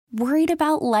Worried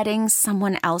about letting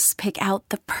someone else pick out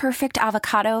the perfect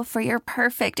avocado for your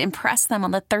perfect impress them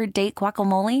on the third date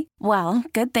guacamole? Well,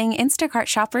 good thing Instacart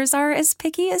shoppers are as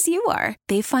picky as you are.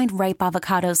 They find ripe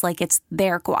avocados like it's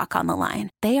their guac on the line.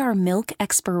 They are milk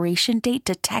expiration date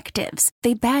detectives.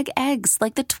 They bag eggs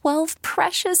like the 12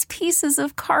 precious pieces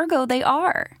of cargo they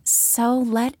are. So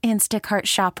let Instacart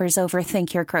shoppers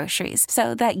overthink your groceries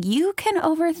so that you can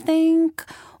overthink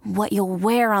what you'll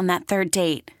wear on that third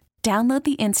date. Download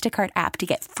the Instacart app to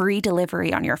get free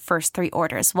delivery on your first 3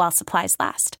 orders while supplies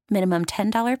last. Minimum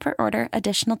 $10 per order.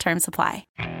 Additional terms apply.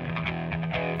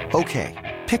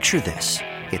 Okay, picture this.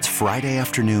 It's Friday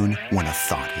afternoon when a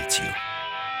thought hits you.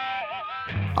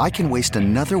 I can waste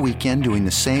another weekend doing the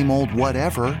same old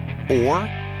whatever, or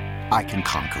I can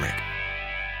conquer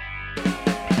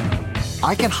it.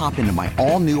 I can hop into my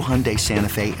all-new Hyundai Santa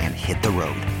Fe and hit the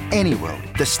road. Any road.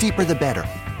 The steeper, the better.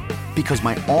 Because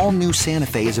my all-new Santa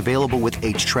Fe is available with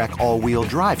H-Track all-wheel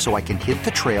drive, so I can hit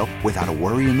the trail without a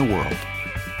worry in the world.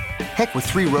 Heck, with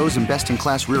 3 rows and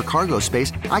best-in-class rear cargo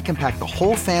space, I can pack the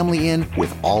whole family in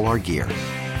with all our gear.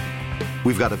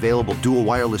 We've got available dual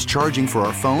wireless charging for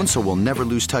our phones, so we'll never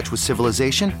lose touch with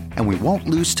civilization, and we won't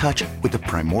lose touch with the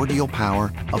primordial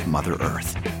power of Mother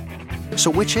Earth.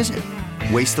 So which is it?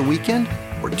 Waste the weekend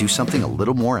or do something a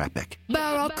little more epic?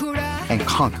 And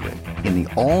conquer it in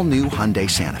the all-new Hyundai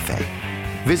Santa Fe.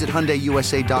 Visit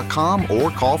HyundaiUSA.com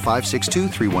or call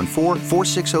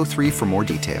 562-314-4603 for more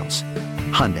details.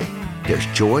 Hyundai, there's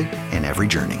joy in every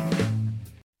journey.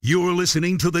 You're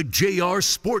listening to the JR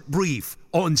Sport Brief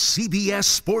on CBS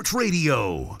Sports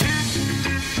Radio.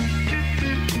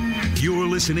 You're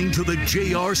listening to the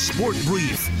JR Sport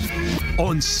Brief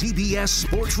on CBS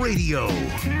Sports Radio.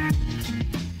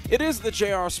 It is the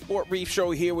JR Sport Brief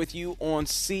Show here with you on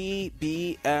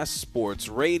CBS Sports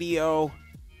Radio.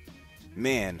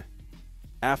 Man,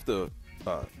 after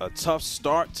a tough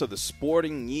start to the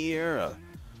sporting year,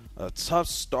 a tough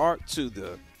start to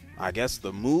the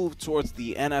move towards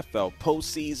the NFL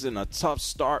postseason, a tough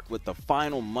start with the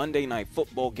final Monday Night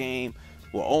Football game,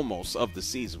 well, almost of the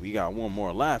season. We got one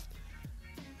more left.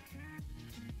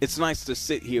 It's nice to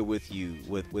sit here with you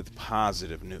with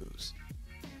positive news.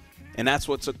 And that's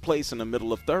what took place in the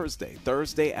middle of Thursday.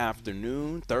 Thursday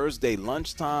afternoon, Thursday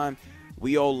lunchtime,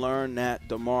 we all learned that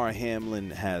Damar Hamlin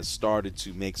has started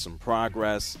to make some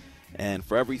progress. And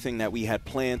for everything that we had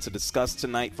planned to discuss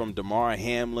tonight, from Damar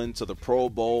Hamlin to the Pro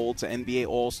Bowl to NBA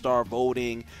All-Star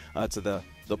voting to the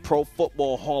Pro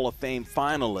Football Hall of Fame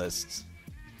finalists,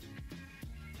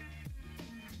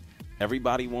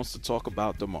 everybody wants to talk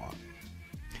about Damar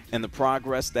and the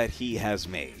progress that he has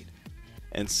made.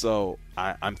 And so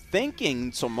I'm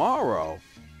thinking tomorrow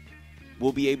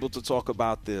we'll be able to talk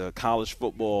about the college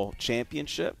football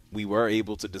championship. We were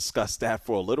able to discuss that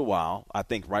for a little while. I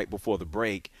think right before the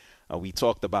break, we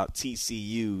talked about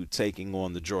TCU taking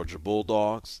on the Georgia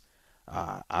Bulldogs.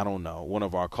 I don't know. One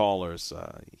of our callers,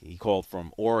 he called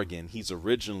from Oregon. He's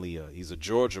originally he's a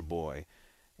Georgia boy,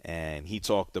 and he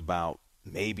talked about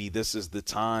maybe this is the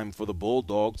time for the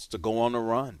Bulldogs to go on a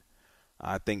run.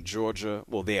 I think Georgia,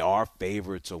 well, they are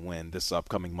favored to win this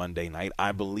upcoming Monday night.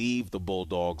 I believe the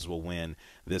Bulldogs will win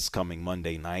this coming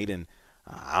Monday night. And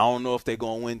I don't know if they're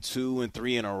going to win 2 and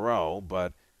 3 in a row,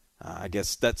 but I guess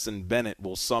Stetson Bennett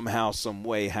will somehow, some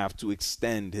way have to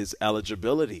extend his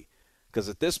eligibility. Because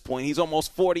at this point, he's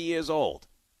almost 40 years old.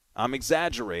 I'm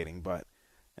exaggerating, but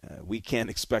we can't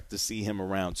expect to see him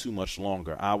around too much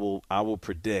longer. I will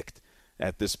predict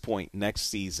at this point next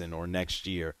season or next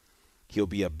year, he'll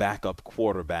be a backup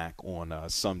quarterback on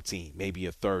some team, maybe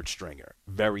a third stringer,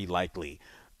 very likely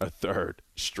a third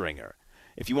stringer.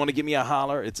 If you want to give me a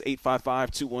holler, it's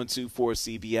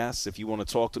 855-212-4CBS. If you want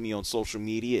to talk to me on social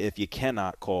media, if you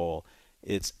cannot call,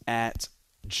 it's at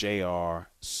JR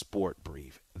Sport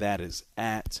Brief. That is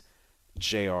at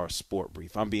JR Sport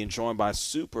Brief. I'm being joined by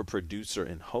super producer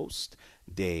and host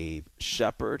Dave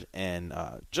Shepard. And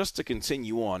just to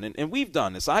continue on, and we've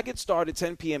done this. I get started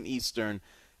 10 p.m. Eastern,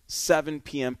 7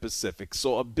 p.m. Pacific.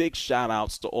 So a big shout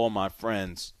outs to all my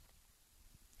friends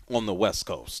on the West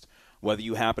Coast. Whether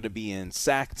you happen to be in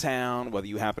Sacktown, whether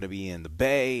you happen to be in the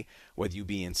Bay, whether you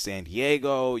be in San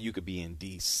Diego, you could be in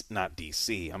not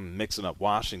D.C., I'm mixing up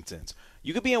Washington's.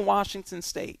 You could be in Washington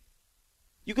State.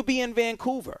 You could be in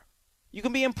Vancouver. You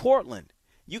could be in Portland.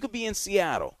 You could be in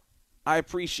Seattle. I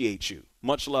appreciate you.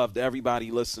 Much love to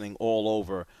everybody listening all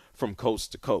over from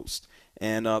coast to coast.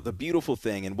 And the beautiful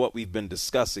thing and what we've been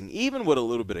discussing, even with a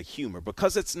little bit of humor,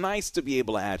 because it's nice to be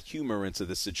able to add humor into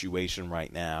the situation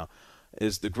right now,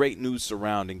 is the great news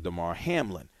surrounding Damar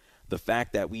Hamlin. The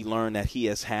fact that we learned that he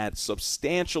has had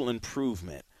substantial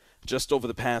improvement just over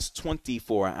the past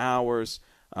 24 hours.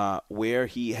 where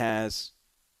he has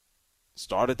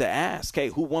started to ask, hey,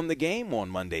 who won the game on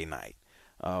Monday night?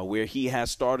 Where he has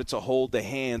started to hold the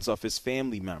hands of his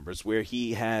family members, where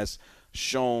he has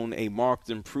shown a marked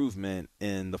improvement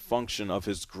in the function of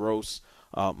his gross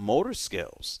motor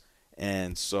skills.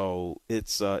 And so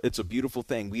it's a beautiful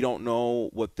thing. We don't know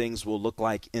what things will look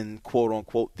like in, quote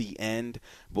unquote, the end,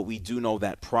 but we do know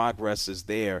that progress is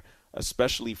there,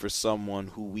 especially for someone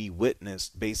who we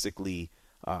witnessed basically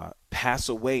pass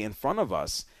away in front of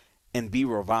us and be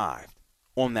revived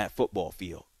on that football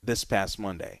field this past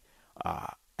Monday.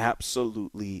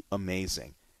 Absolutely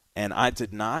amazing. And I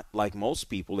did not, like most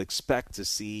people, expect to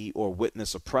see or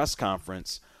witness a press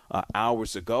conference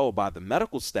hours ago by the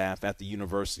medical staff at the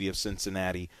University of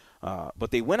Cincinnati.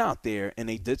 But they went out there and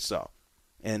they did so.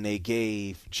 And they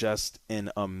gave just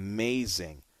an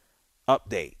amazing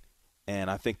update. And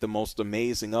I think the most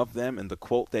amazing of them, and the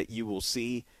quote that you will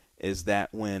see, is that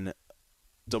when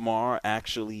Damar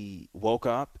actually woke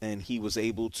up and he was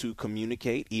able to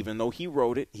communicate, even though he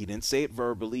wrote it, he didn't say it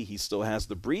verbally, he still has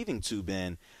the breathing tube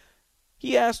in,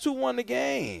 he asked who won the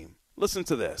game. Listen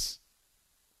to this.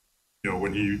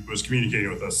 When he was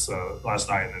communicating with us last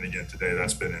night and then again today,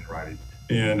 that's been in writing.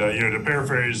 And, to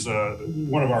paraphrase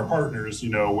one of our partners,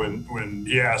 when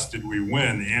he asked, did we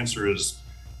win? The answer is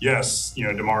yes.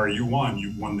 Damar, you won.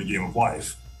 You won the game of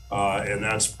life. And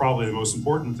that's probably the most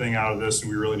important thing out of this.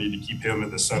 And we really need to keep him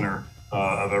at the center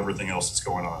of everything else that's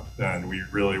going on. And we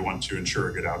really want to ensure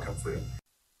a good outcome for him.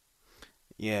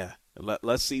 Yeah.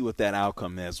 Let's see what that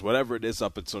outcome is. Whatever it is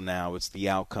up until now, it's the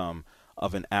outcome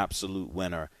of an absolute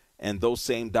winner. And those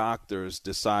same doctors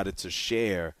decided to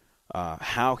share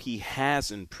how he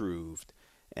has improved.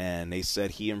 And they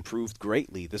said he improved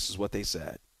greatly. This is what they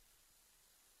said.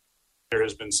 There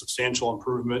has been substantial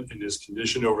improvement in his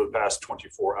condition over the past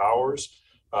 24 hours.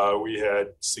 We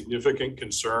had significant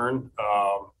concern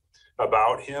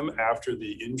about him after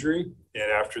the injury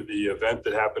and after the event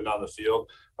that happened on the field,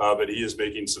 but he is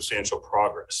making substantial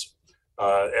progress.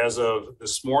 As of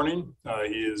this morning,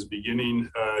 he is beginning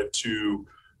to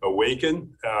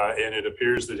awaken, and it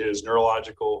appears that his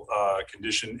neurological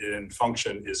condition and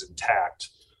function is intact.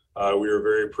 We are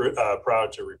very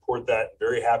proud to report that,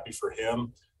 very happy for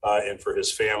him and for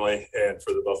his family and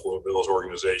for the Buffalo Bills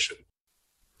organization.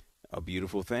 A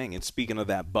beautiful thing. And speaking of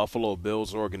that Buffalo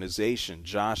Bills organization,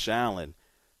 Josh Allen,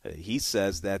 he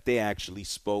says that they actually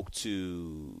spoke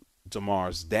to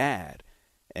Damar's dad,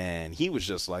 and he was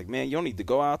just like, man, you don't need to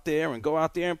go out there and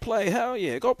play. Hell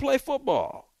yeah, go play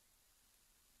football.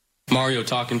 Mario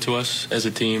talking to us as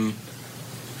a team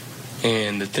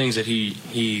and the things that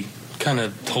he kind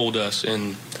of told us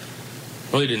and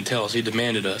really didn't tell us, he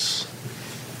demanded us.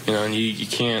 And you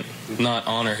can't not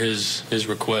honor his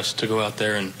request to go out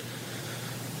there and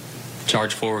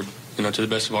charge forward, to the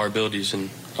best of our abilities. And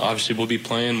obviously we'll be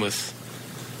playing with,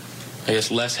 I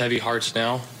guess, less heavy hearts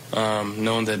now,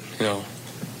 knowing that,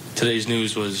 today's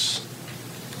news was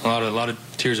a lot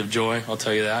of tears of joy, I'll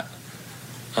tell you that.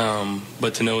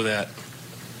 But to know that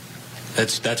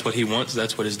that's what he wants,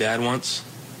 that's what his dad wants,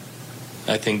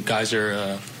 I think guys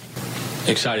are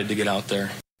excited to get out there.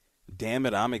 Damn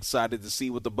it, I'm excited to see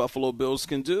what the Buffalo Bills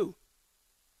can do.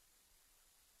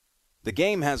 The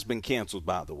game has been canceled,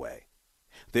 by the way.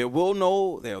 There will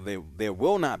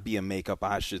not be a makeup,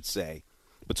 I should say,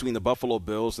 between the Buffalo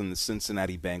Bills and the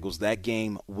Cincinnati Bengals. That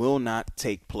game will not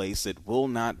take place. It will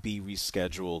not be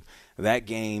rescheduled. That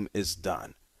game is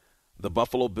done. The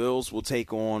Buffalo Bills will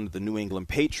take on the New England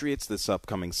Patriots this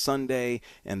upcoming Sunday,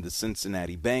 and the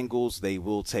Cincinnati Bengals, they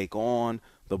will take on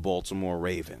the Baltimore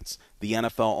Ravens. The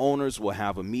NFL owners will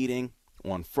have a meeting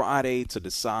on Friday to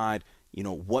decide,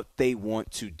 what they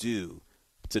want to do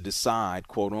to decide,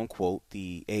 quote unquote,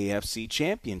 the AFC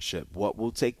Championship. What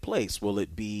will take place? Will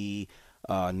it be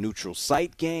a neutral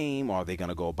site game? Are they going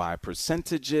to go by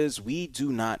percentages? We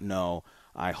do not know.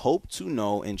 I hope to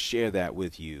know and share that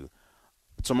with you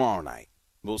tomorrow night.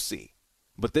 We'll see.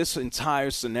 But this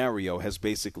entire scenario has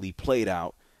basically played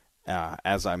out,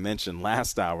 as I mentioned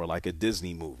last hour, like a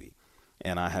Disney movie.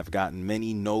 And I have gotten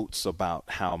many notes about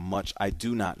how much I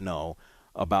do not know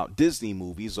about Disney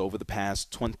movies over the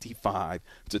past 25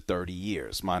 to 30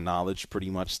 years. My knowledge pretty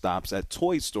much stops at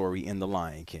Toy Story and The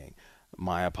Lion King.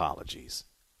 My apologies.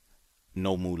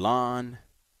 No Mulan.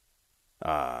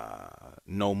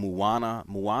 No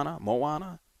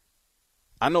Moana.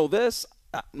 I know this.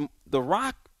 The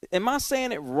Rock. Am I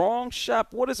saying it wrong,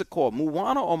 Shep? What is it called?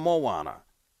 Moana or Moana?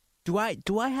 Do I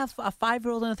have a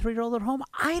 5-year-old and a 3-year-old at home?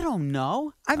 I don't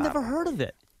know. I've never heard of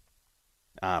it.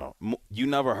 You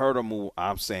never heard of Moana?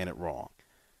 I'm saying it wrong.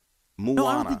 Moana. No,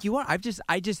 I don't think you are. I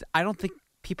don't think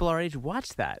people our age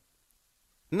watch that.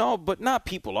 No, but not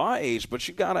people our age. But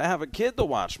you gotta have a kid to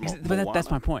watch. But that's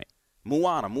my point.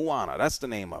 Moana. That's the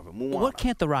name of it. Moana. What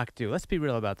can't The Rock do? Let's be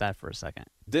real about that for a second.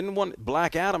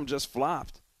 Black Adam just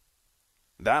flopped.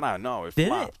 That I know. It Did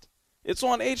flopped. It's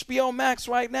on HBO Max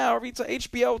right now. Every time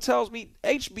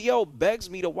HBO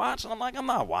begs me to watch, and I'm like, I'm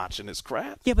not watching this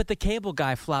crap. Yeah, but the cable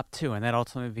guy flopped too, and that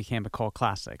ultimately became a cult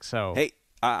classic. So hey,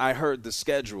 I heard the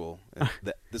schedule.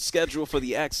 the schedule for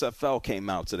the XFL came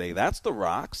out today. That's The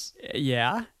Rock's.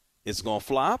 Yeah, it's gonna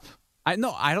flop. I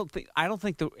don't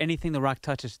think anything The Rock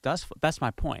touches does. That's my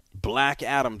point. Black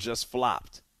Adam just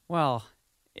flopped. Well,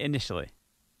 initially,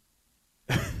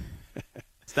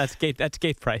 that's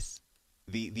gate price.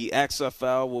 The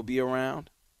XFL will be around.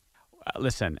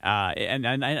 Listen, and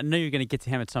I know you're going to get to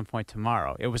him at some point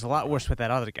tomorrow. It was a lot worse with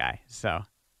that other guy. So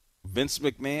Vince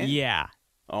McMahon. Yeah.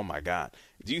 Oh my God!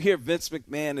 Do you hear Vince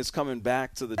McMahon is coming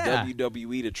back to the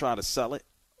WWE to try to sell it?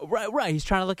 Right. He's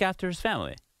trying to look after his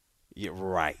family. Yeah,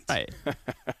 right. Right.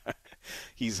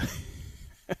 He's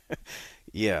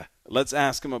yeah. Let's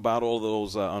ask him about all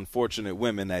those unfortunate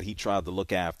women that he tried to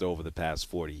look after over the past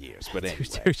 40 years. But anyway,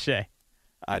 touche.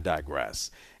 I digress.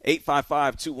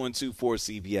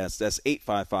 855-212-4CBS. That's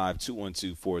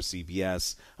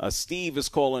 855-212-4CBS. Steve is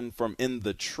calling from in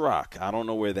the truck. I don't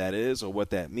know where that is or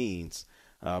what that means.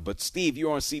 But, Steve,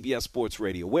 you're on CBS Sports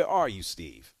Radio. Where are you,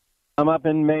 Steve? I'm up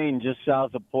in Maine, just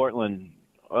south of Portland.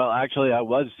 Well, actually, I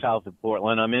was south of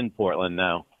Portland. I'm in Portland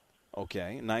now.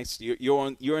 Okay, nice. You're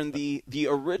in the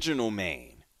original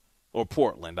Maine, or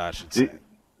Portland, I should say.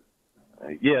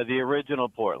 Yeah, the original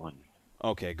Portland.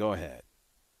 Okay, go ahead.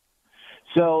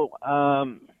 So,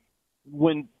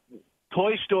 when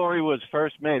Toy Story was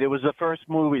first made, it was the first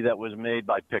movie that was made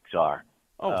by Pixar.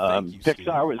 Oh, thank you,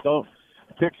 Pixar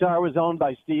was owned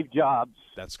by Steve Jobs.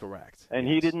 That's correct. And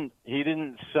he didn't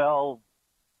sell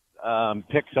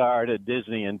Pixar to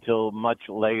Disney until much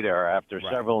later, after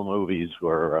several movies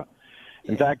were.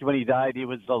 In fact, when he died, he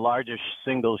was the largest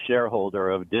single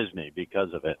shareholder of Disney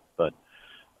because of it. But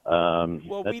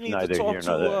well, we need to talk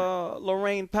to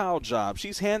Lorraine Powell job.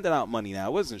 She's handing out money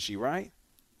now, isn't she, right?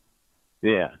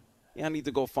 Yeah. Yeah, I need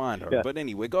to go find her. Yeah. But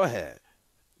anyway, go ahead.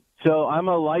 So I'm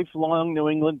a lifelong New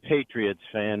England Patriots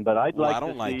fan, but I'd like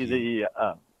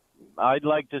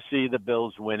to see the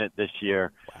Bills win it this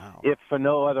year, if for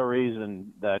no other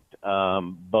reason that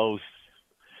both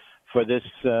for this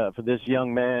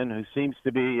young man who seems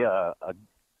to be a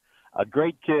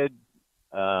great kid.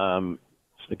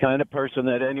 The kind of person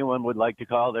that anyone would like to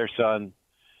call their son.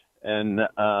 And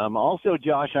also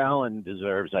Josh Allen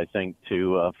deserves, I think,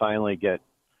 to finally get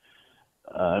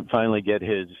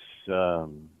his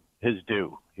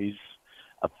due. He's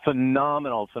a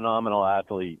phenomenal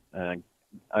athlete, and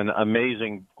an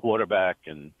amazing quarterback.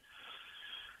 And,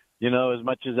 as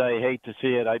much as I hate to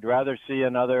see it, I'd rather see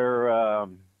another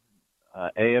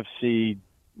AFC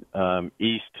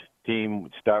East team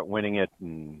start winning it,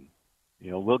 and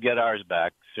we'll get ours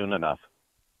back soon enough.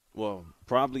 Well,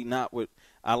 probably not.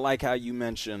 I like how you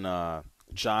mentioned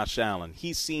Josh Allen.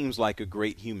 He seems like a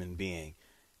great human being.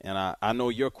 And I know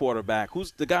your quarterback.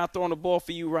 Who's the guy throwing the ball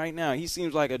for you right now? He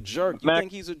seems like a jerk. You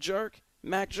think he's a jerk?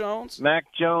 Mac Jones? Mac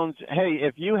Jones. Hey,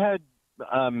 if you had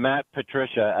Matt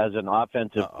Patricia as an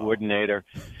offensive coordinator,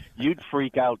 you'd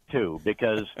freak out too,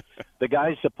 because the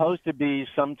guy's supposed to be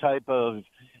some type of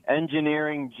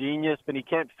engineering genius, but he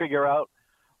can't figure out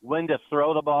when to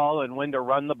throw the ball and when to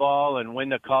run the ball and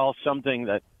when to call something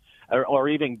that, or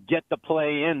even get the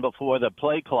play in before the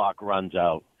play clock runs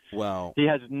out. Well, he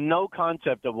has no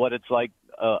concept of what it's like,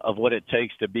 of what it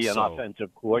takes to be an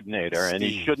offensive coordinator, and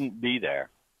he shouldn't be there.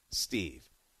 Steve,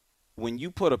 when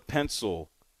you put a pencil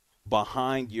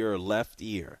behind your left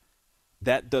ear,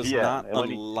 that does not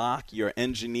unlock your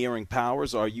engineering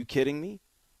powers. Are you kidding me?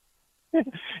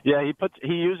 Yeah,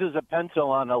 he uses a pencil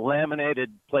on a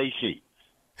laminated play sheet.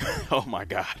 Oh my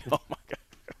God! Oh my God!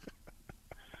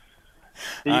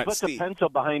 He puts a pencil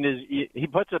behind his. He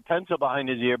puts a pencil behind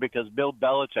his ear because Bill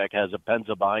Belichick has a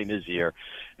pencil behind his ear,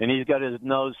 and he's got his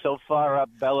nose so far up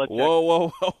Belichick.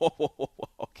 Whoa!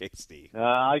 Okay, Steve.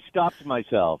 I stopped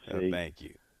myself. Thank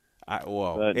you.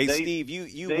 Hey, Steve,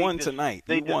 you won tonight.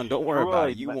 You won. Don't worry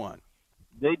about it. You won.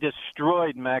 They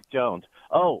destroyed Mac Jones.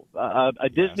 Oh, a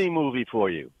Disney movie for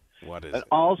you. What is an it?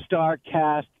 all-star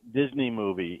cast Disney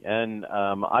movie, and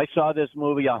I saw this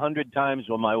movie 100 times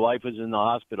when my wife was in the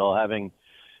hospital having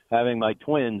my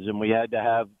twins, and we had to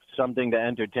have something to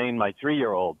entertain my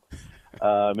 3-year-old.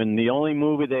 And the only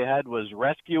movie they had was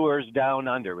Rescuers Down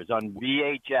Under. It was on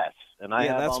VHS, and I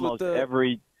have almost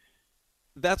every.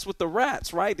 That's with the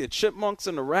rats, right? The chipmunks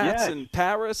and the rats in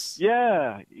Paris.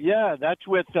 Yeah, that's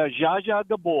with Zsa Zsa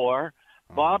Gabor,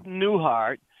 Bob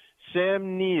Newhart,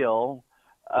 Sam Neill.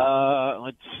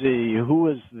 Let's see, who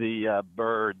was the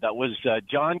bird? That was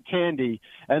John Candy,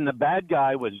 and the bad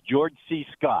guy was George C.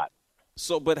 Scott.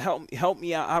 So, but help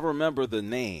me out. I remember the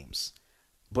names,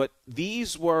 but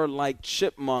these were like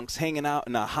chipmunks hanging out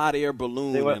in a hot air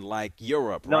balloon in like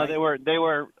Europe, right?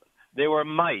 No, they were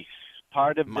mice,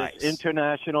 part of Mice. this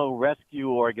international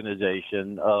rescue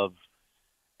organization of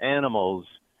animals.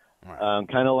 Right.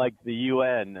 Kind of like the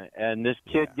UN, and this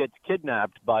kid gets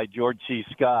kidnapped by George C.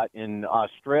 Scott in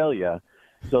Australia.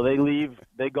 So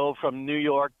they go from New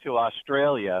York to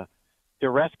Australia to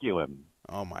rescue him.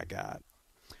 Oh my God!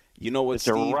 You know what, It's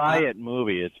Steve? a riot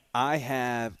movie. I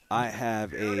have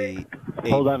a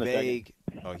Hold on a vague.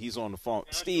 Oh, he's on the phone.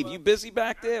 Steve, you busy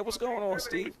back there? What's going on,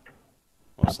 Steve?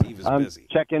 Oh, Steve is I'm busy.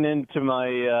 checking into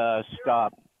my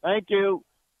stop. Thank you.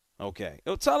 Okay.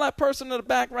 Yo, tell that person in the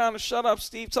background to shut up,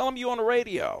 Steve. Tell him you on the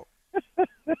radio.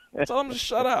 Tell him to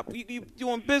shut up. You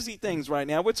doing busy things right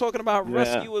now. We're talking about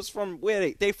rescuers from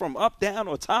where they from, up, down,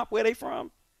 or top. Where they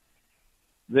from?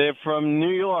 They're from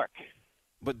New York.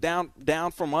 But down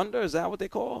from under, is that what they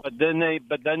call? But then they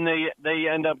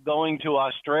end up going to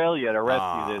Australia to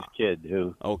rescue this kid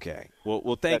who. Okay.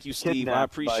 Well, thank you, Steve. I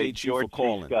appreciate you for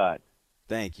calling. Scott.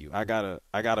 Thank you. I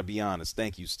gotta be honest.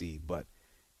 Thank you, Steve. But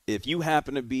if you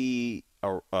happen to be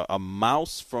a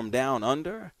mouse from down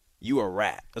under, you a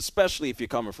rat. Especially if you're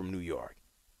coming from New York,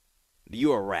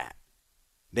 you a rat.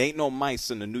 There ain't no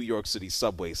mice in the New York City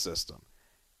subway system.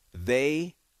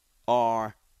 They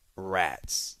are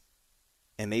rats.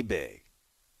 And they big.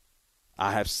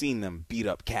 I have seen them beat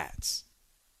up cats.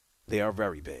 They are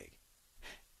very big.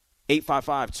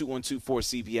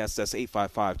 855-212-4CBS. That's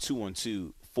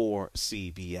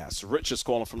 855-212-4CBS. Rich is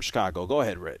calling from Chicago. Go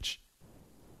ahead, Rich.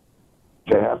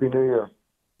 Okay, Happy New Year.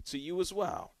 To you as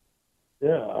well.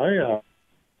 Yeah,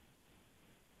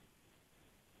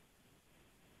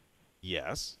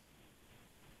 Yes.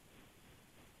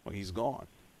 Well, he's gone.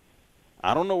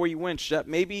 I don't know where you went, Shep.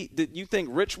 Maybe did you think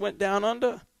Rich went down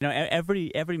under? You know,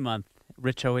 every month,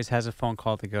 Rich always has a phone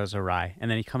call that goes awry,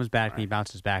 and then he comes back and he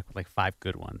bounces back with like 5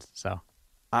 good ones. So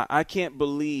I can't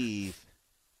believe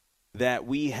that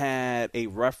we had a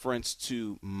reference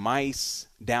to mice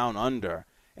down under,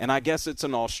 and I guess it's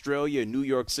an Australia, New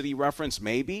York City reference,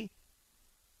 maybe.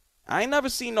 I ain't never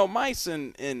seen no mice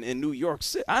in New York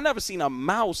City. I never seen a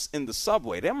mouse in the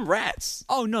subway. Them rats.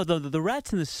 Oh, no, the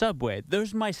rats in the subway,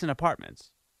 there's mice in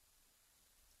apartments.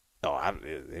 Oh,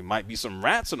 there might be some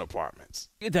rats in apartments.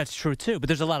 That's true, too, but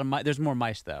there's a lot of there's more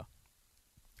mice, though.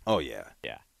 Oh, yeah.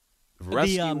 Yeah.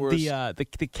 Rescuers.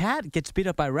 The cat gets beat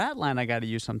up by Ratline I got to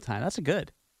use sometime. That's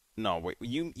good. No, wait.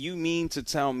 You mean to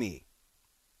tell me,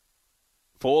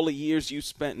 for all the years you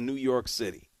spent in New York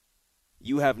City,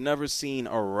 you have never seen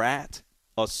a rat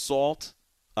assault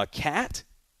a cat?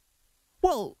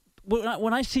 Well,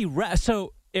 when I see rats,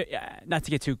 so not to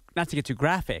get too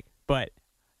graphic, but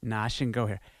I shouldn't go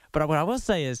here. But what I will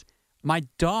say is, my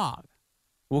dog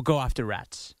will go after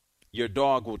rats. Your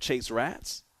dog will chase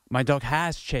rats? My dog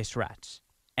has chased rats,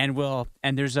 and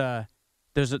there's a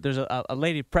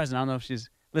lady present. I don't know if she's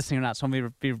listening or not, so I'm going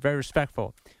to be very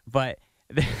respectful. But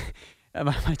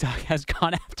my dog has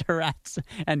gone after rats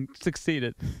and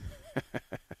succeeded.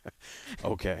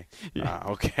 Okay.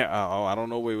 Okay. I don't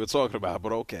know what we were talking about,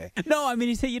 but okay. No, I mean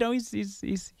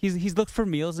he's looked for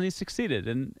meals and he's succeeded,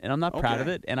 and I'm not proud of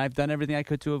it. And I've done everything I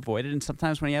could to avoid it. And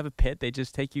sometimes when you have a pit, they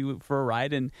just take you for a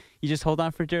ride, and you just hold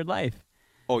on for dear life.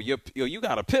 Oh, you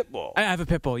got a pit bull. I have a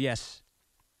pit bull. Yes.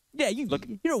 Yeah,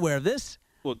 you're aware of this.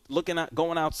 Well,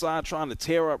 going outside trying to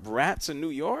tear up rats in New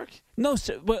York? No,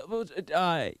 sir.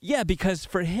 Yeah, because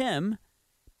for him,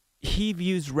 he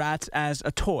views rats as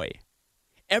a toy.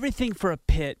 Everything for a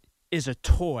pit is a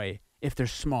toy if they're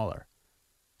smaller.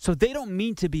 So they don't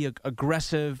mean to be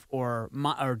aggressive or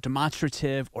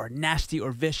demonstrative or nasty or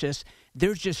vicious.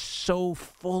 They're just so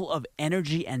full of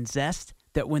energy and zest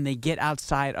that when they get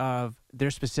outside of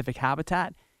their specific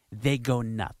habitat, they go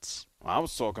nuts. Well, I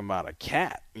was talking about a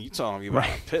cat. You telling me about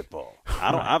a pit bull?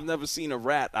 I've never seen a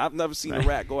rat. I've never seen a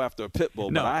rat go after a pit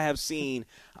bull. No. But I have seen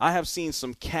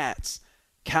some cats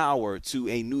cower to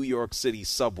a New York City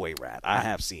subway rat. I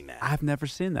have seen that. I've never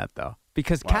seen that though,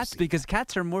 because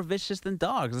cats are more vicious than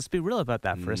dogs. Let's be real about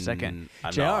that for a second.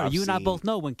 JR, you and I both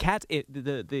know when cats.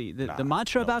 The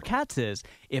mantra about cats is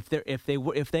if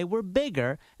they were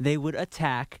bigger, they would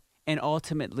attack and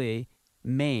ultimately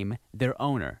maim their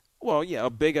owner. Well, yeah, a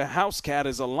bigger house cat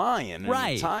is a lion and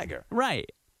a tiger.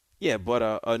 Right. Yeah,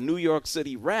 but a New York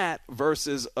City rat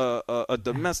versus a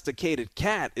domesticated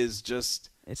cat is just...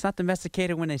 It's not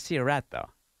domesticated when they see a rat, though.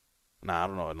 Nah, I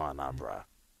don't know. Nah, bro.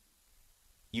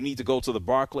 You need to go to the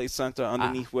Barclays Center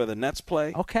underneath where the Nets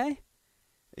play. Okay.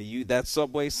 That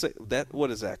subway, what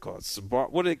is that called?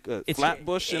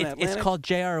 Flatbush in Atlanta? It's called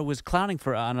JR was clowning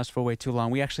on us for way too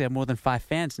long. We actually have more than 5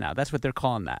 fans now. That's what they're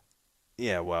calling that.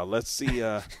 Yeah, well, let's see.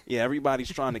 Everybody's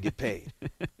trying to get paid.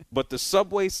 But the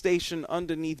subway station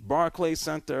underneath Barclays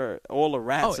Center, all the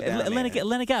rats are down there.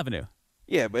 Atlantic Avenue.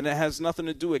 Yeah, but it has nothing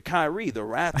to do with Kyrie. The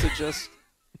rats are just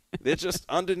they're just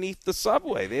underneath the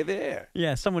subway. They're there.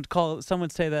 Yeah, some would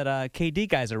say that KD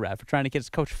guy's a rat for trying to get his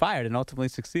coach fired and ultimately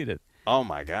succeeded. Oh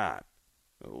my God.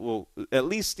 Well, at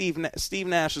least Steve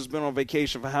Nash has been on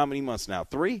vacation for how many months now?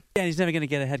 3? Yeah, and he's never going to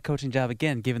get a head coaching job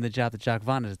again, given the job that Jacques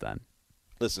Vaughn has done.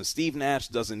 Listen, Steve Nash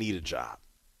doesn't need a job.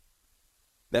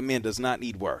 That man does not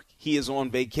need work. He is on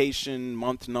vacation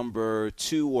month number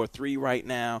 2 or 3 right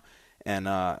now, and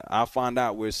I'll find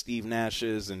out where Steve Nash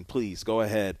is, and please go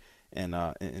ahead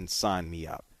and sign me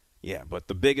up. Yeah, but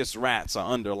the biggest rats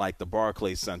are under like the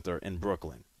Barclays Center in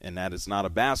Brooklyn, and that is not a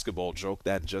basketball joke.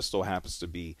 That just so happens to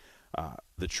be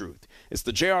the truth. It's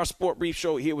the JR Sport Brief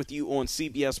Show here with you on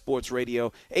CBS Sports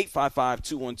Radio,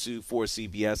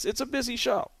 855-212-4CBS. It's a busy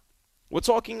show. We're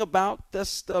talking about the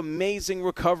amazing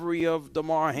recovery of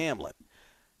Damar Hamlin.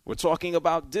 We're talking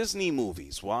about Disney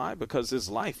movies. Why? Because his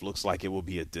life looks like it will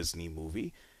be a Disney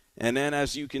movie. And then,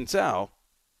 as you can tell,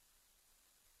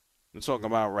 we're talking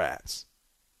about rats.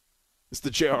 It's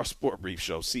the JR Sport Brief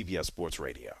Show, CBS Sports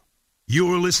Radio.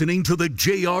 You're listening to the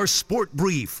JR Sport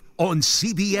Brief on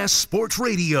CBS Sports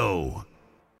Radio.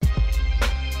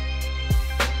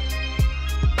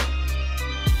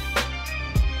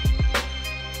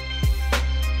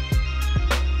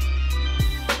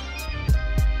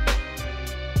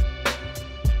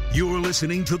 You're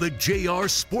listening to the JR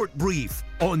Sport Brief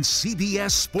on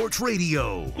CBS Sports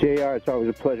Radio. JR, it's always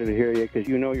a pleasure to hear you because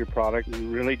you know your product. You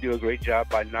really do a great job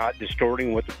by not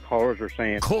distorting what the callers are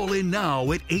saying. Call in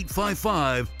now at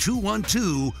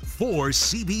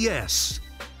 855-212-4CBS.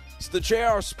 It's the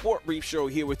JR Sport Brief Show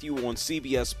here with you on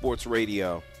CBS Sports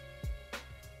Radio.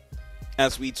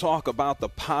 As we talk about the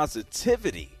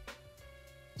positivity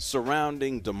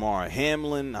surrounding Damar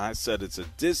Hamlin. I said it's a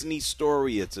Disney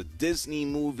story. It's a Disney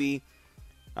movie.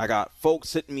 I got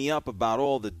folks hitting me up about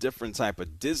all the different type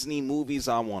of Disney movies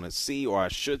I want to see or I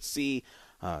should see.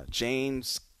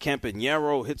 James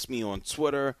Campanero hits me on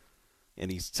Twitter,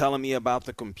 and he's telling me about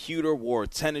the computer wore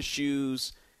tennis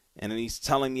shoes, and then he's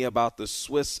telling me about the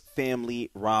Swiss Family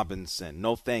Robinson.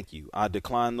 No, thank you. I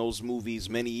declined those movies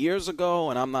many years ago,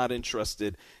 and I'm not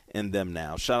interested in them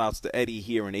now. Shout-outs to Eddie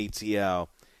here in ATL.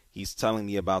 He's telling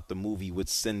me about the movie with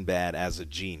Sinbad as a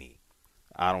genie.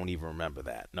 I don't even remember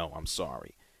that. No, I'm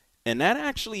sorry. And that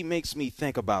actually makes me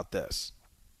think about this.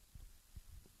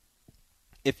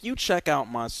 If you check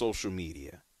out my social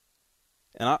media,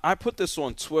 and I put this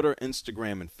on Twitter,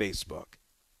 Instagram, and Facebook,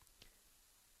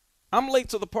 I'm late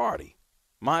to the party.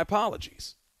 My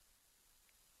apologies.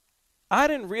 I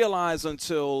didn't realize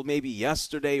until maybe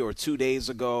yesterday or 2 days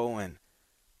ago, and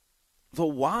the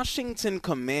Washington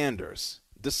Commanders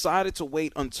decided to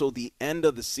wait until the end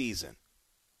of the season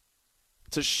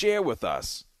to share with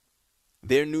us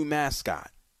their new mascot,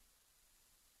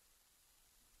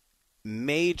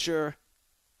 Major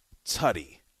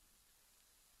Tuddy.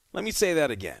 Let me say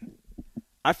that again.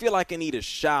 I feel like I need a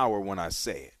shower when I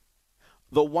say it.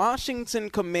 The Washington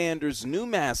Commanders' new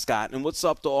mascot, and what's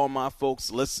up to all my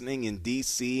folks listening in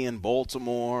D.C. and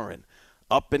Baltimore and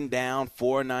up and down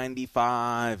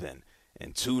 495 and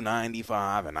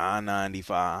 295 and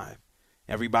I-95.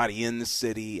 Everybody in the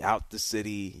city, out the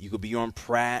city. You could be on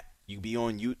Pratt. You could be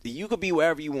on you could be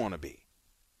wherever you want to be.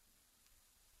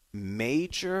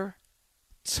 Major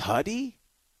Tuddy?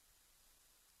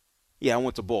 Yeah, I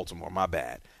went to Baltimore. My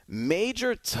bad.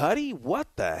 Major Tuddy? What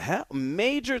the hell?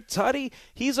 Major Tuddy?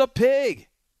 He's a pig.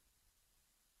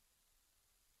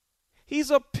 He's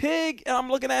a pig, and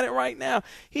I'm looking at it right now.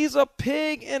 He's a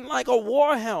pig in like a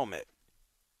war helmet.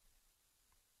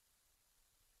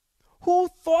 Who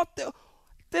thought that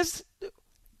this?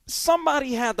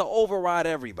 Somebody had to override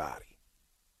everybody.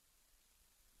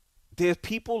 There's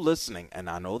people listening, and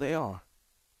I know they are.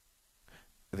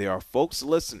 There are folks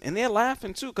listening, and they're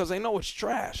laughing too because they know it's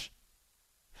trash.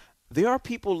 There are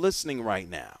people listening right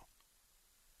now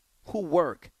who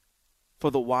work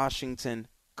for the Washington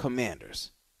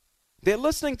Commanders. They're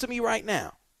listening to me right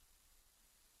now.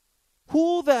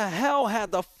 Who the hell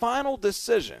had the final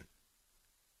decision?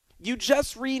 You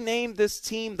just renamed this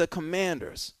team the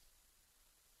Commanders.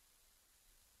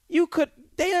 They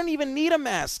don't even need a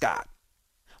mascot.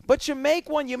 But you make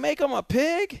one, you make him a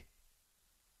pig?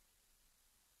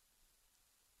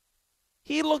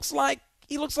 He looks like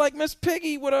Miss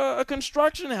Piggy with a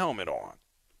construction helmet on.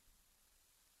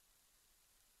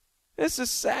 This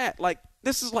is sad. Like,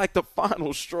 this is like the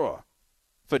final straw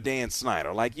for Dan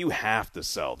Snyder. Like, you have to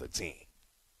sell the team.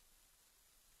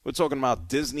 We're talking about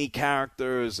Disney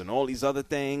characters and all these other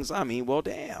things. I mean, well,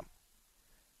 damn.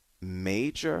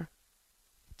 Major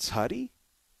Tuddy?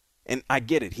 And I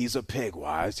get it. He's a pig.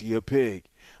 Why is he a pig?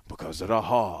 Because of the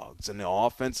Hogs and the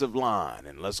offensive line.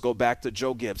 And let's go back to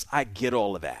Joe Gibbs. I get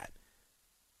all of that.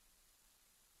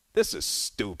 This is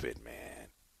stupid, man.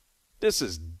 This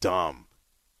is dumb.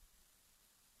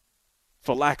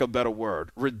 For lack of a better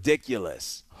word,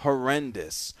 ridiculous,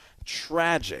 horrendous,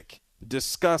 tragic,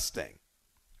 disgusting,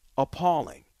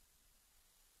 appalling.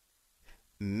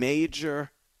 Major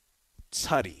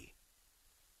Tuddy.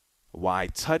 Why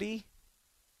Tuddy?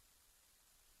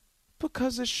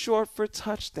 Because it's short for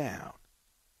touchdown.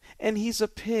 And he's a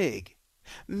pig.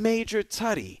 Major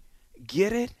Tuddy.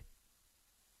 Get it?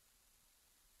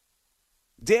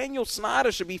 Daniel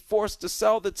Snyder should be forced to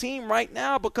sell the team right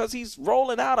now because he's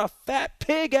rolling out a fat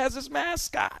pig as his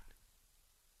mascot.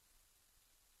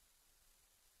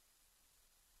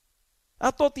 I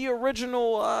thought the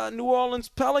original New Orleans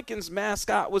Pelicans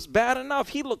mascot was bad enough.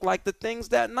 He looked like the things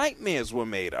that nightmares were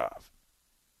made of.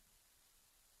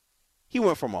 He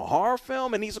went from a horror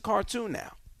film and he's a cartoon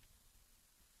now.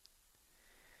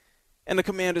 And the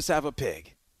Commanders have a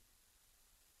pig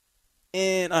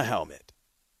in a helmet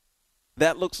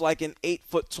that looks like an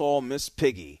 8-foot-tall Miss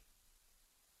Piggy,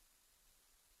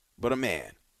 but a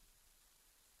man.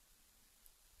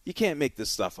 You can't make this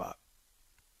stuff up.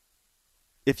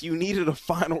 If you needed a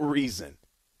final reason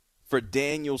for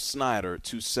Daniel Snyder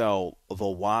to sell the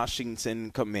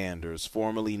Washington Commanders,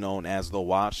 formerly known as the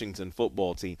Washington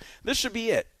Football Team, this should be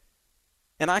it.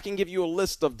 And I can give you a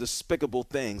list of despicable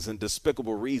things and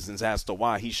despicable reasons as to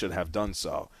why he should have done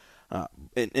so.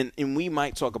 And we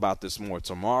might talk about this more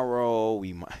tomorrow.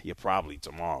 Probably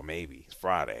tomorrow, maybe. It's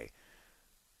Friday.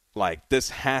 Like,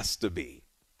 this has to be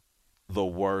the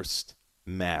worst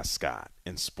mascot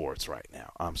in sports right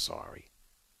now. I'm sorry.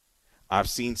 I've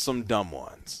seen some dumb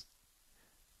ones.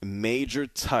 Major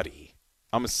Tuddy.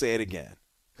 I'm going to say it again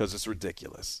because it's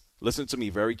ridiculous. Listen to me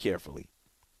very carefully.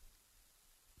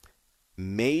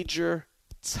 Major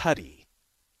Tuddy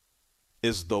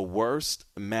is the worst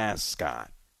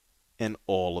mascot in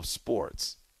all of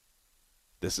sports.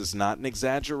 This is not an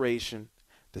exaggeration.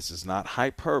 This is not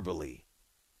hyperbole.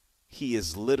 He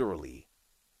is literally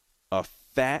a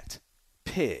fat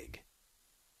pig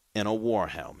in a war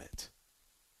helmet.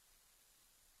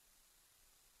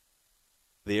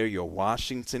 They're your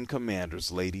Washington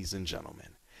Commanders, ladies and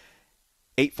gentlemen.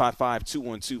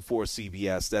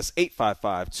 855-212-4CBS. That's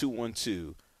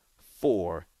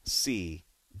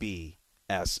 855-212-4CBS.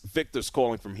 Victor's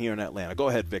calling from here in Atlanta. Go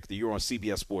ahead, Victor. You're on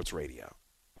CBS Sports Radio.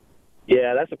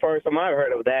 Yeah, that's the first time I've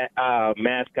heard of that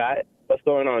mascot. What's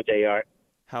going on, JR?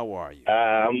 How are you?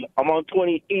 I'm on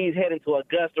 20 E's heading to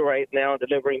Augusta right now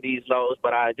delivering these loads,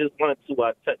 but I just wanted to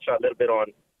touch a little bit on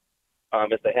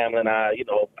Mr. Hamlin.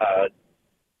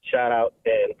 Shout out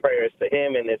and prayers to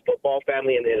him and his football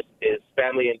family and his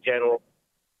family in general.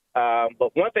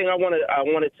 But one thing I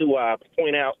wanted to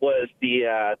point out was the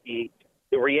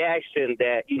reaction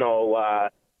that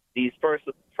these first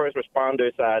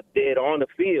responders did on the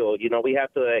field. We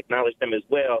have to acknowledge them as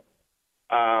well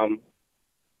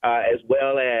as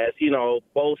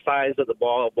both sides of the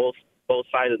ball, both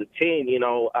sides of the team.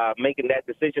 Making that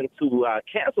decision to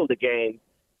cancel the game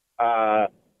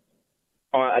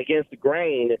against the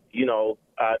grain, to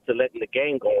letting the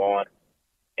game go on.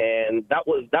 And that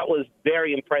was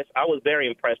very impressed. I was very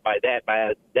impressed by that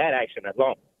action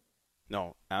alone.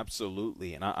 No,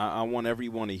 absolutely. And I want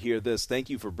everyone to hear this. Thank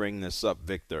you for bringing this up,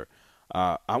 Victor.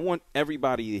 I want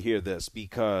everybody to hear this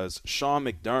because Sean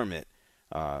McDermott,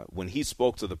 when he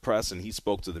spoke to the press and he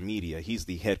spoke to the media, he's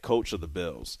the head coach of the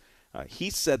Bills. He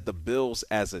said the Bills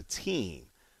as a team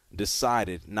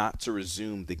decided not to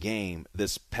resume the game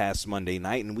this past Monday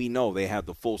night, and we know they had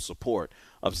the full support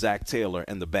of Zach Taylor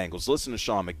and the Bengals. Listen to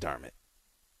Sean McDermott.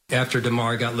 After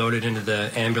DeMar got loaded into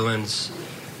the ambulance,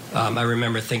 I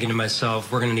remember thinking to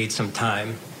myself, we're going to need some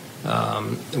time,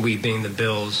 we being the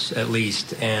Bills at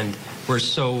least, and we're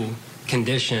so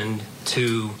conditioned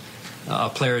to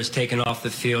players taken off the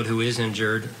field who is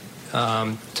injured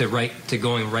to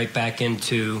going right back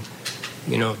into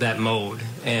that mode.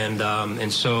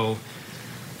 And so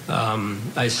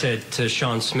I said to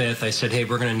Sean Smith, I said, hey,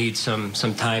 we're going to need some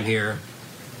time here.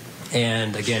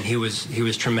 And again, he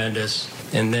was tremendous.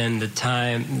 And then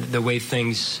the way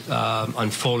things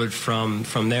unfolded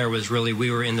from there was really, we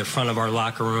were in the front of our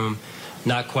locker room,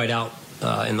 not quite out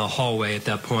in the hallway at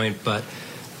that point, but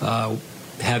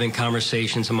having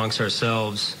conversations amongst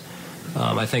ourselves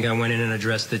I think I went in and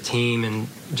addressed the team and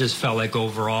just felt like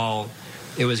overall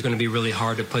it was going to be really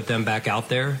hard to put them back out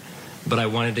there. But I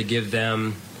wanted to give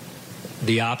them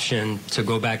the option to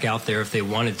go back out there if they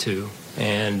wanted to.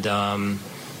 And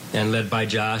led by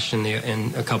Josh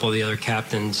and a couple of the other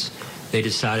captains, they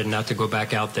decided not to go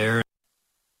back out there.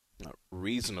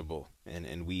 Reasonable.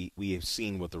 And we have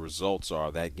seen what the results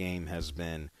are. That game has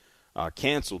been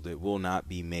canceled. It will not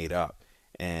be made up.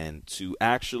 And to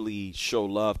actually show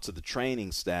love to the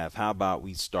training staff, how about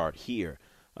we start here?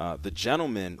 The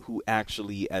gentleman who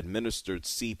actually administered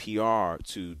CPR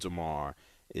to DeMar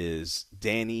is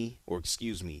Denny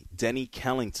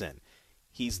Kellington.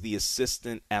 He's the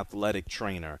assistant athletic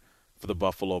trainer for the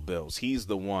Buffalo Bills. He's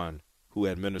the one who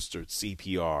administered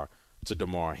CPR to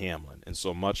DeMar Hamlin. And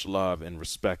so much love and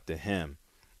respect to him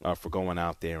for going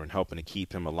out there and helping to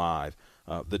keep him alive.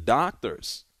 The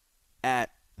doctors at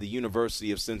the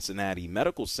University of Cincinnati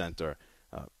Medical Center,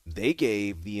 they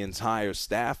gave the entire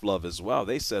staff love as well.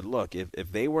 They said, look,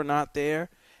 if they were not there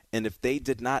and if they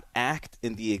did not act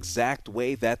in the exact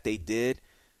way that they did,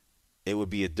 it would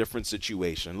be a different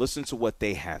situation. Listen to what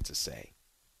they had to say.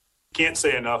 Can't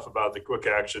say enough about the quick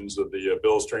actions of the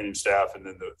Bills training staff and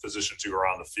then the physicians who were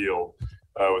on the field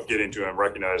with getting to him,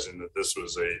 recognizing that this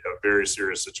was a very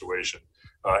serious situation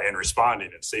and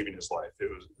responding and saving his life. It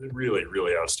was really,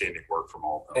 really outstanding work from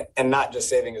all of them. And not just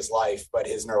saving his life, but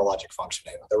his neurologic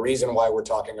functioning. The reason why we're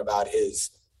talking about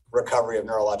his recovery of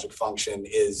neurologic function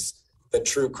is the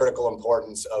true critical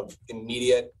importance of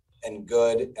immediate and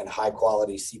good and high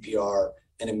quality CPR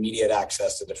and immediate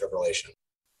access to defibrillation.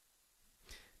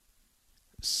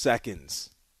 Seconds.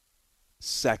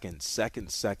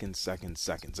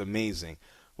 Amazing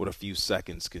what a few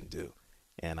seconds can do.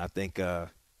 And I think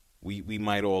we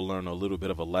might all learn a little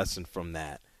bit of a lesson from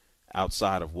that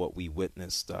outside of what we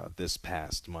witnessed this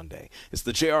past Monday. It's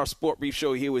the JR Sport Brief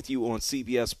Show here with you on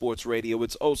CBS Sports Radio.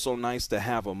 It's oh so nice to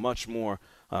have a much more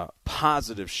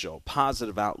positive show,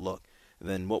 positive outlook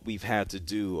than what we've had to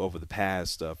do over the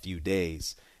past few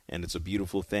days. And it's a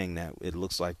beautiful thing that it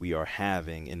looks like we are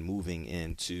having and moving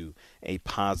into a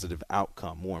positive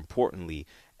outcome, more importantly,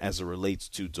 as it relates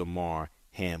to DeMar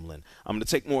Hamlin. I'm going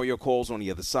to take more of your calls on the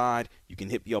other side. You can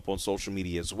hit me up on social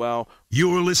media as well.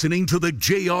 You're listening to the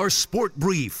JR Sport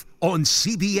Brief on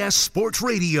CBS Sports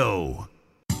Radio.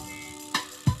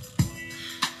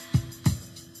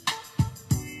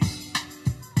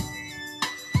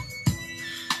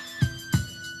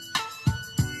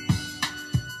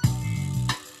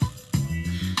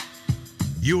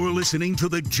 You're listening to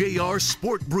the JR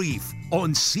Sport Brief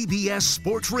on CBS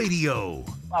Sports Radio.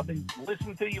 I've been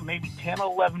listening to you maybe 10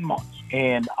 or 11 months,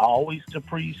 and I always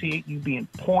appreciate you being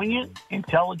poignant,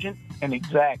 intelligent, and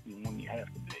exacting when you have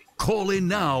to be. Call in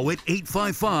now at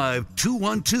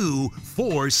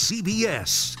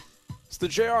 855-212-4CBS. It's the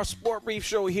JR Sport Brief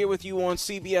Show here with you on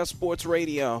CBS Sports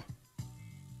Radio.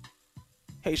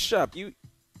 Hey, Shep, you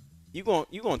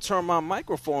gonna turn my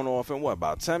microphone off in what,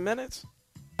 about 10 minutes?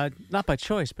 Not by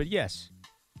choice, but yes.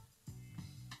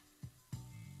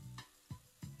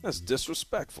 That's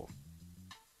disrespectful.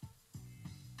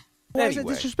 Why is that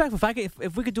disrespectful?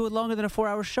 If we could do it longer than a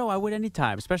 4-hour show, I would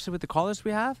anytime, especially with the callers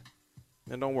we have.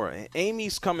 And don't worry,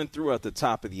 Amy's coming through at the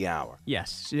top of the hour.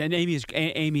 Yes, and Amy is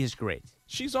great.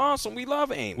 She's awesome. We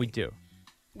love Amy. We do.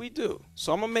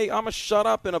 So I'm gonna shut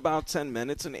up in about 10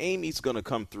 minutes, and Amy's gonna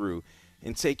come through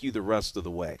and take you the rest of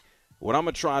the way. What I'm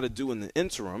going to try to do in the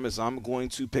interim is I'm going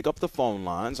to pick up the phone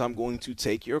lines. I'm going to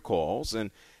take your calls. And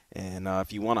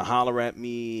if you want to holler at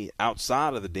me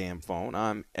outside of the damn phone,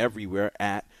 I'm everywhere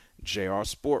at JR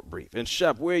Sport Brief. And,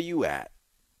 Shep, where are you at?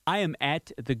 I am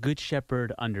at the Good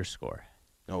Shepherd _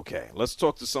 Okay, let's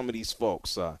talk to some of these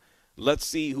folks. Let's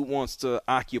see who wants to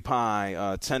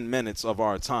occupy 10 minutes of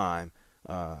our time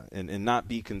and not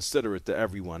be considerate to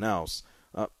everyone else.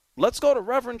 Let's go to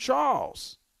Reverend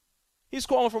Charles. He's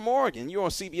calling from Oregon. You're on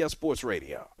CBS Sports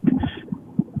Radio.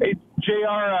 Hey,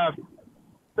 JR,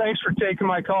 thanks for taking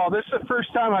my call. This is the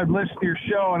first time I've listened to your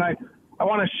show, and I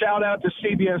want to shout out to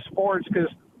CBS Sports because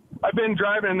I've been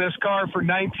driving in this car for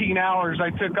 19 hours.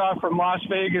 I took off from Las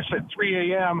Vegas at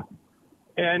 3 a.m.,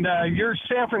 and your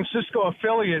San Francisco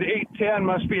affiliate, 810,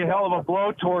 must be a hell of a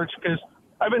blowtorch because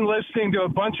I've been listening to a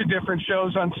bunch of different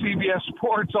shows on CBS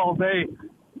Sports all day,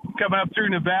 coming up through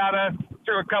Nevada,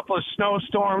 through a couple of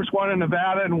snowstorms, one in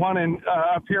Nevada and one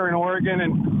up here in Oregon.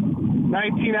 And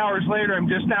 19 hours later, I'm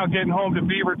just now getting home to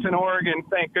Beaverton, Oregon,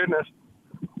 thank goodness.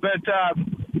 But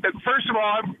first of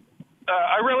all,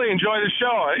 I really enjoy the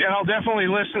show, and I'll definitely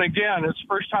listen again. It's the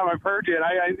first time I've heard you, and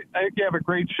I think you have a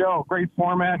great show, great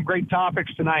format, and great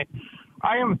topics tonight.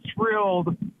 I am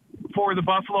thrilled for the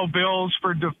Buffalo Bills,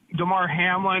 for Damar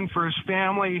Hamlin, for his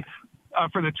family,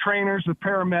 for the trainers, the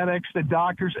paramedics, the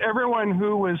doctors, everyone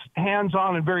who was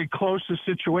hands-on and very close to the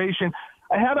situation.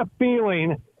 I had a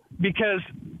feeling, because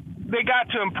they got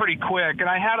to him pretty quick, and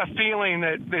I had a feeling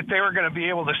that they were going to be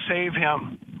able to save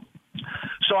him.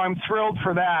 So I'm thrilled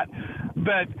for that.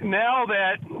 But now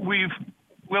that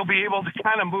we'll be able to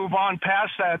kind of move on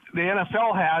past that, the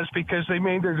NFL has, because they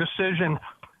made their decision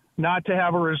not to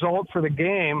have a result for the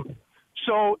game.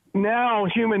 So now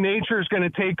human nature is going to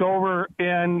take over,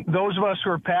 and those of us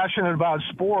who are passionate about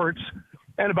sports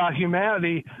and about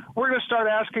humanity, we're going to start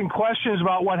asking questions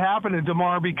about what happened to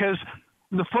Damar, because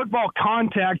the football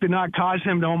contact did not cause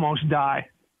him to almost die.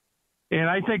 And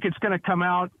I think it's going to come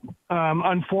out,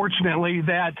 unfortunately,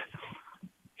 that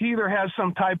he either has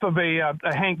some type of a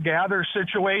Hank Gather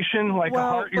situation, like a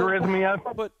heart arrhythmia,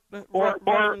 or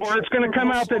it's going to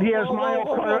come out that he has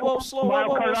myocarditis.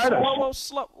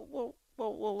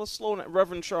 Well, let's slow down.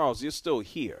 Reverend Charles, you're still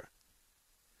here.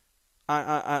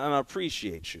 I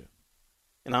appreciate you.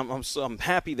 And I'm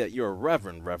happy that you're a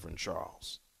Reverend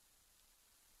Charles.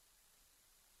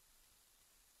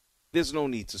 There's no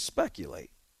need to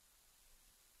speculate.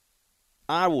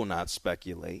 I will not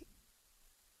speculate.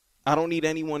 I don't need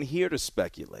anyone here to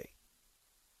speculate.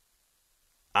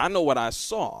 I know what I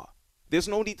saw. There's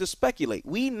no need to speculate.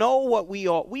 We know what we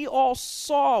all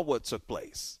saw what took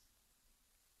place.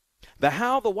 The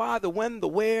how, the why, the when, the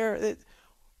where,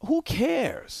 who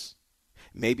cares?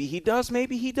 Maybe he does,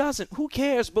 maybe he doesn't. Who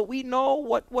cares? But we know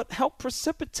what helped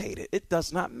precipitate it. It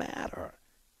does not matter.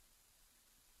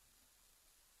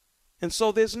 And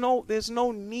so there's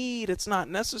no need. It's not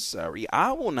necessary.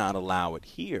 I will not allow it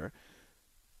here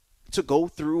to go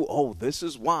through, this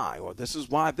is why, or this is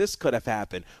why this could have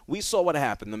happened. We saw what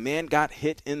happened. The man got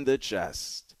hit in the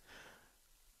chest.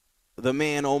 The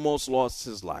man almost lost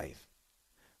his life.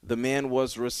 The man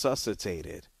was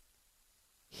resuscitated.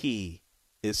 He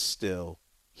is still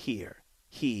here.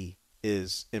 He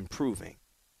is improving.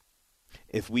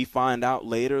 If we find out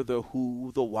later the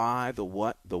who, the why, the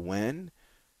what, the when,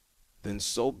 then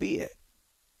so be it.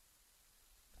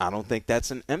 I don't think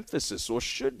that's an emphasis or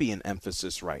should be an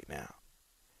emphasis right now.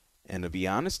 And to be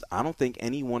honest, I don't think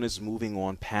anyone is moving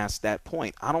on past that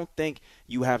point. I don't think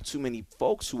you have too many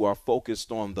folks who are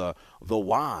focused on the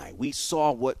why. We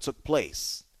saw what took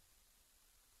place.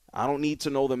 I don't need to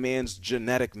know the man's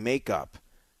genetic makeup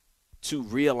to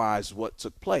realize what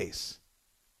took place.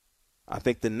 I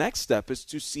think the next step is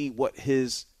to see what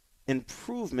his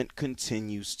improvement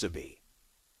continues to be.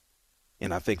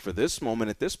 And I think for this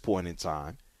moment, at this point in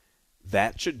time,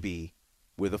 that should be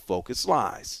where the focus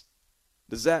lies.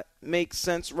 Does that make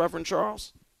sense, Reverend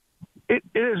Charles? It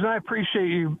is, and I appreciate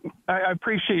you. I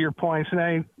appreciate your points, and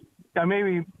I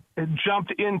maybe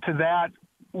jumped into that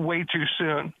way too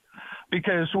soon,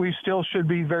 because we still should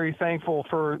be very thankful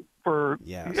for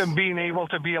being able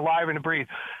to be alive and to breathe.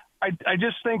 I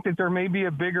just think that there may be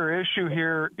a bigger issue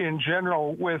here in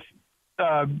general with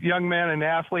young men and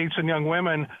athletes and young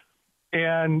women.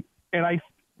 And I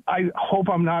hope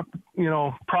I'm not,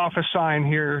 prophesying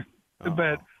here,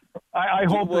 but I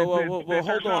hope that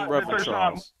hold on, Reverend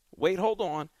Charles. Wait, hold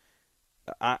on.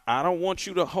 I don't want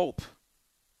you to hope.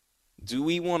 Do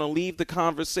we want to leave the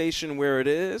conversation where it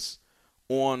is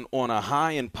on a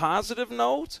high and positive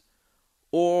note,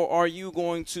 or are you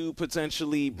going to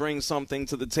potentially bring something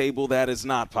to the table that is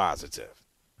not positive?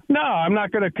 No, I'm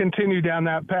not going to continue down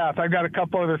that path. I've got a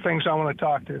couple other things I want to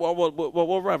talk to.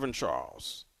 Well, Reverend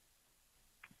Charles,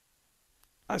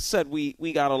 I said we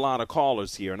got a lot of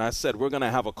callers here, and I said we're going to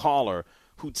have a caller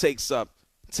who takes up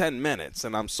 10 minutes,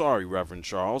 and I'm sorry, Reverend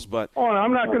Charles, but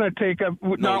I'm not going to take up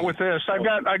with this. I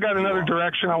got another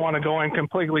direction I want to go in,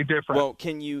 completely different. Well,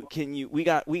 can you? We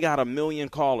got 1 million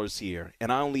callers here,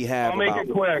 and I only have. I'll make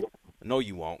it quick. No,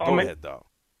 you won't. Go ahead, though.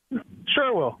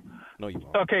 Sure will. No, you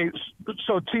won't. Okay,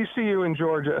 so TCU in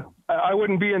Georgia. I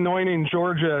wouldn't be anointing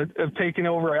Georgia of taking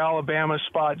over Alabama's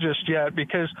spot just yet,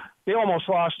 because they almost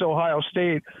lost to Ohio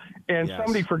State, and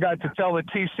somebody forgot to tell the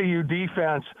TCU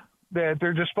defense that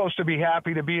they're just supposed to be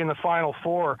happy to be in the Final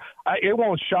Four. It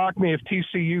won't shock me if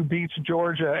TCU beats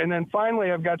Georgia. And then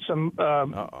finally, I've got some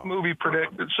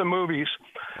some movies.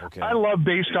 Okay. I love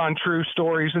based on true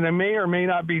stories, and they may or may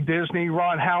not be Disney.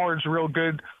 Ron Howard's real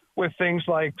good with things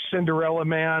like Cinderella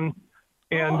Man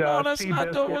and no, that's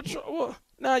not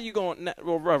now you going.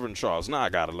 Well, Reverend Charles, now I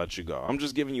gotta let you go. I'm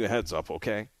just giving you a heads up,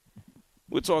 okay?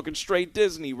 We're talking straight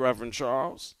Disney, Reverend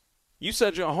Charles. You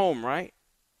said you're home, right?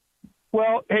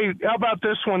 Well, hey, how about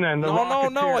this one then? No.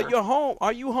 Are you home?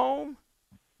 Are you home?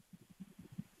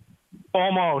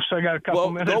 Almost. I got a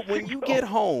couple minutes. When you get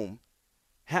home,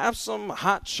 have some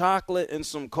hot chocolate and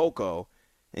some cocoa,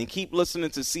 and keep listening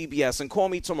to CBS, and call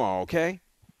me tomorrow, okay?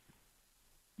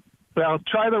 Well,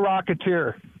 try The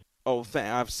Rocketeer. Oh,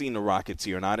 I've seen The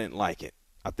Rocketeer, and I didn't like it.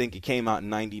 I think it came out in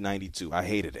 1992. I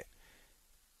hated it.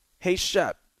 Hey,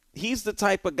 Shep, he's the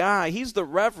type of guy, he's the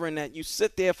reverend that you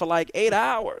sit there for like 8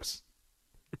 hours.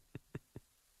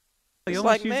 He's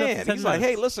like, man, he's like,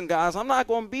 hey, listen, guys, I'm not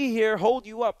going to be here, hold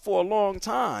you up for a long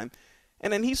time.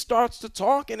 And then he starts to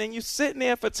talk, and then you're sitting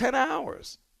there for 10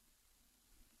 hours.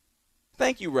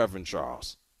 Thank you, Reverend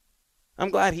Charles.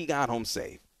 I'm glad he got home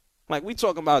safe. Like, we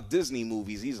talking about Disney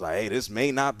movies. He's like, hey, this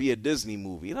may not be a Disney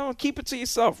movie. You know, keep it to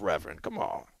yourself, Reverend. Come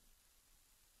on.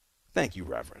 Thank you,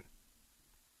 Reverend.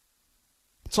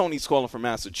 Tony's calling from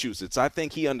Massachusetts. I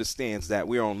think he understands that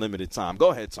we're on limited time. Go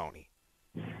ahead, Tony.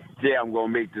 Yeah, I'm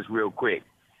going to make this real quick.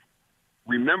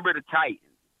 Remember the Titans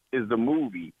is the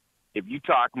movie. If you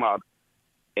talk about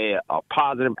a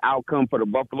positive outcome for the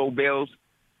Buffalo Bills,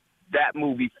 that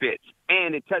movie fits.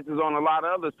 And it touches on a lot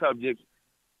of other subjects,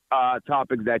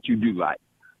 topics that you do like.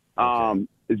 Okay.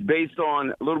 It's based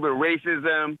on a little bit of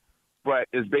racism, but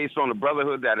it's based on a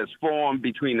brotherhood that is formed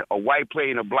between a white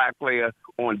player and a black player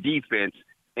on defense.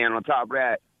 And on top of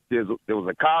that, there was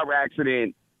a car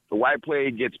accident. The white player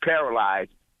gets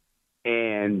paralyzed,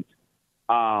 and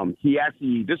he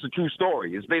actually – this is a true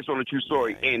story. It's based on a true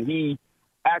story. And he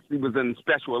actually was in the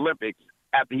Special Olympics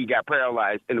after he got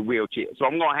paralyzed in a wheelchair. So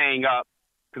I'm going to hang up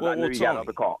because I knew you got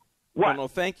another call. What? No,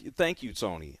 thank you,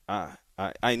 Tony.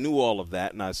 I knew all of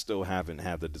that, and I still haven't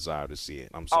had the desire to see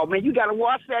it. I'm sorry. Oh, man, you got to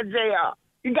watch that, JR.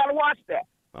 You got to watch that.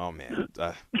 Oh, man.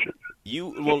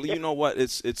 You know what?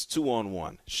 It's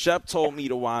 2-on-1. Shep told me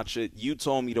to watch it. You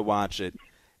told me to watch it.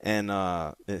 And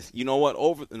you know what?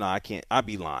 No, I can't. I'd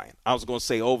be lying. I was going to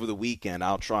say over the weekend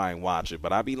I'll try and watch it,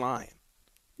 but I'd be lying.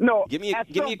 No, give me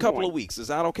a couple of weeks. Is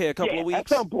that okay? A couple of weeks? At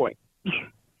some point.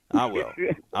 I will.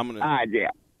 I'm gonna. All right, yeah.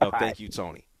 Oh, thank you,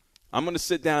 Tony. I'm gonna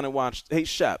sit down and watch. Hey,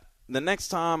 Shep, the next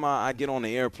time I get on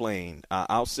the airplane,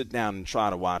 I'll sit down and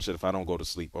try to watch it if I don't go to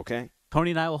sleep. Okay?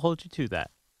 Tony and I will hold you to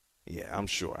that. Yeah, I'm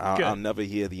sure. I'll never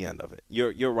hear the end of it.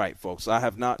 You're right, folks. I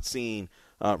have not seen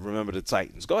Remember the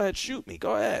Titans. Go ahead, shoot me.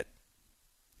 Go ahead.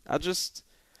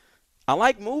 I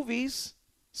like movies.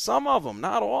 Some of them,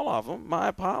 not all of them. My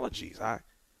apologies.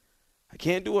 I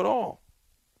can't do it all.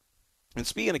 And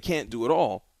speaking of can't do it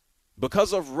all,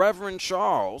 because of Reverend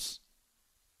Charles,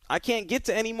 I can't get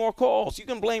to any more calls. You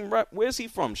can blame where's he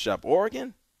from, Shep?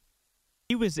 Oregon?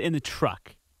 He was in the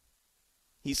truck.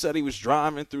 He said he was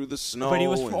driving through the snow. But he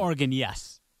was from Oregon,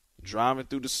 yes. Driving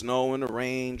through the snow and the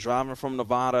rain, driving from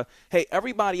Nevada. Hey,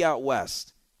 everybody out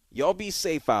west, y'all be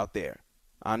safe out there.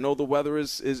 I know the weather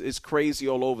is crazy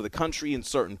all over the country in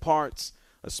certain parts,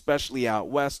 especially out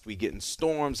west. We getting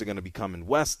storms. They're going to be coming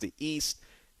west to east.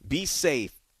 Be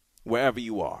safe wherever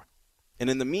you are. And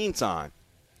in the meantime,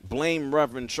 blame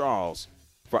Reverend Charles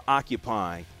for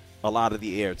occupying a lot of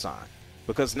the airtime.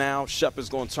 Because now Shep is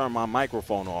going to turn my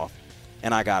microphone off,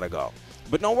 and I got to go.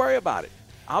 But don't worry about it.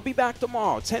 I'll be back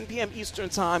tomorrow, 10 p.m. Eastern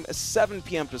Time, 7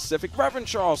 p.m. Pacific. Reverend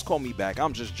Charles, call me back.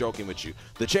 I'm just joking with you.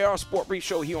 The JR Sport Brief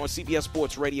Show here on CBS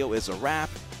Sports Radio is a wrap.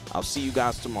 I'll see you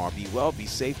guys tomorrow. Be well, be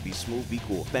safe, be smooth, be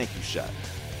cool. Thank you, Shep.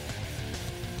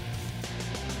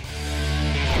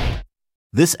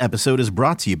 This episode is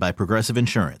brought to you by Progressive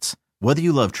Insurance. Whether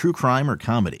you love true crime or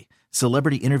comedy,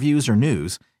 celebrity interviews or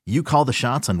news, you call the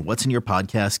shots on what's in your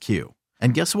podcast queue.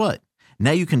 And guess what?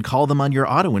 Now you can call them on your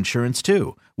auto insurance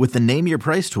too with the Name Your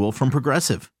Price tool from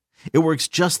Progressive. It works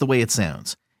just the way it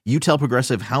sounds. You tell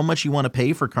Progressive how much you want to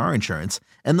pay for car insurance,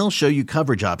 and they'll show you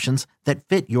coverage options that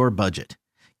fit your budget.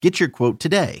 Get your quote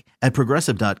today at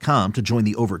Progressive.com to join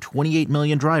the over 28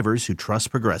 million drivers who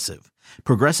trust Progressive.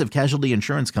 Progressive Casualty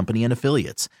Insurance Company and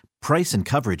Affiliates. Price and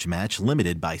coverage match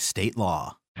limited by state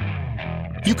law.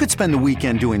 You could spend the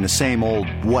weekend doing the same old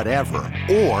whatever,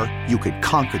 or you could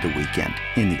conquer the weekend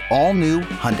in the all-new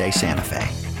Hyundai Santa Fe.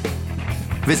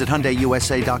 Visit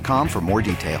HyundaiUSA.com for more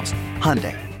details.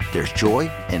 Hyundai, there's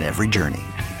joy in every journey.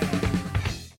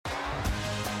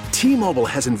 T-Mobile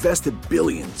has invested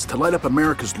billions to light up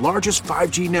America's largest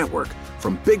 5G network,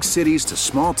 from big cities to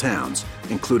small towns,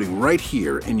 including right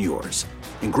here in yours.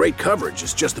 And great coverage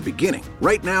is just the beginning.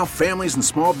 Right now, families and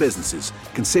small businesses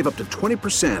can save up to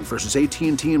 20% versus AT&T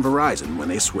and Verizon when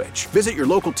they switch. Visit your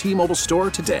local T-Mobile store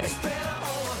today.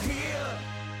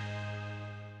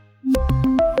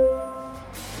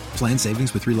 Plan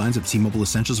savings with 3 lines of T-Mobile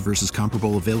Essentials versus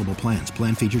comparable available plans.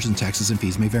 Plan features and taxes and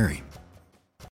fees may vary.